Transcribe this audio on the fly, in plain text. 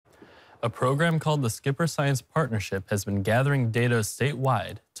A program called the Skipper Science Partnership has been gathering data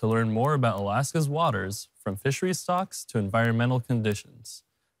statewide to learn more about Alaska's waters, from fisheries stocks to environmental conditions.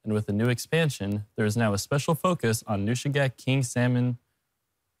 And with the new expansion, there is now a special focus on Nushagak king salmon.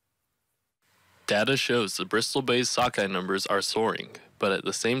 Data shows the Bristol Bay's sockeye numbers are soaring, but at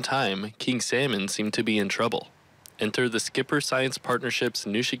the same time, king salmon seem to be in trouble. Enter the Skipper Science Partnership's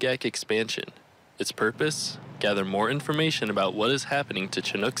Nushagak expansion. Its purpose? Gather more information about what is happening to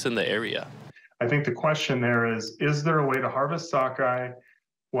Chinooks in the area. I think the question there is there a way to harvest sockeye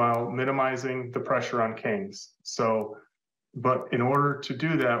while minimizing the pressure on kings? But in order to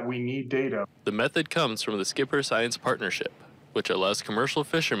do that, we need data. The method comes from the Skipper Science Partnership, which allows commercial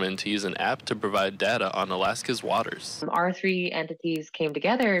fishermen to use an app to provide data on Alaska's waters. Our three entities came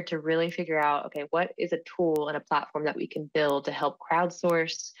together to really figure out, okay, what is a tool and a platform that we can build to help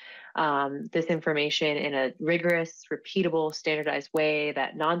crowdsource this information in a rigorous, repeatable, standardized way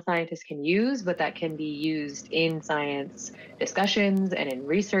that non-scientists can use, but that can be used in science discussions and in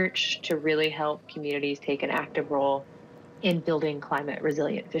research to really help communities take an active role in building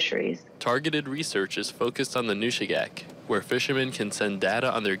climate-resilient fisheries. Targeted research is focused on the Nushagak, where fishermen can send data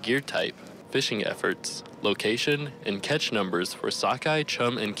on their gear type, fishing efforts, location, and catch numbers for sockeye,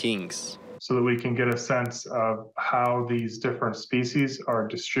 chum, and kings. So that we can get a sense of how these different species are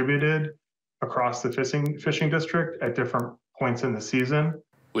distributed across the fishing district at different points in the season.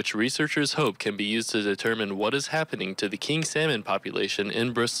 Which researchers hope can be used to determine what is happening to the king salmon population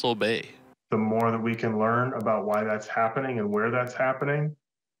in Bristol Bay. The more that we can learn about why that's happening and where that's happening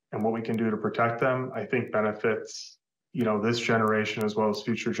and what we can do to protect them, I think benefits, this generation as well as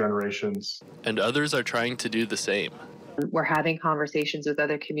future generations. And others are trying to do the same. We're having conversations with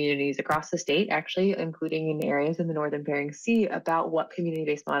other communities across the state, actually, including in areas in the Northern Bering Sea, about what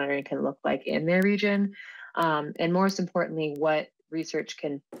community-based monitoring can look like in their region. And most importantly, what research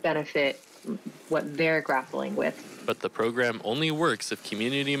can benefit what they're grappling with. But the program only works if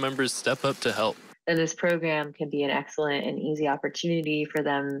community members step up to help. And this program can be an excellent and easy opportunity for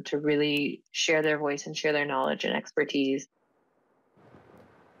them to really share their voice and share their knowledge and expertise.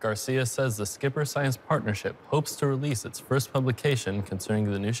 Garcia says the Skipper Science Partnership hopes to release its first publication concerning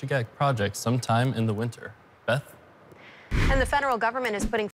the Nushagak project sometime in the winter. Beth? And the federal government is putting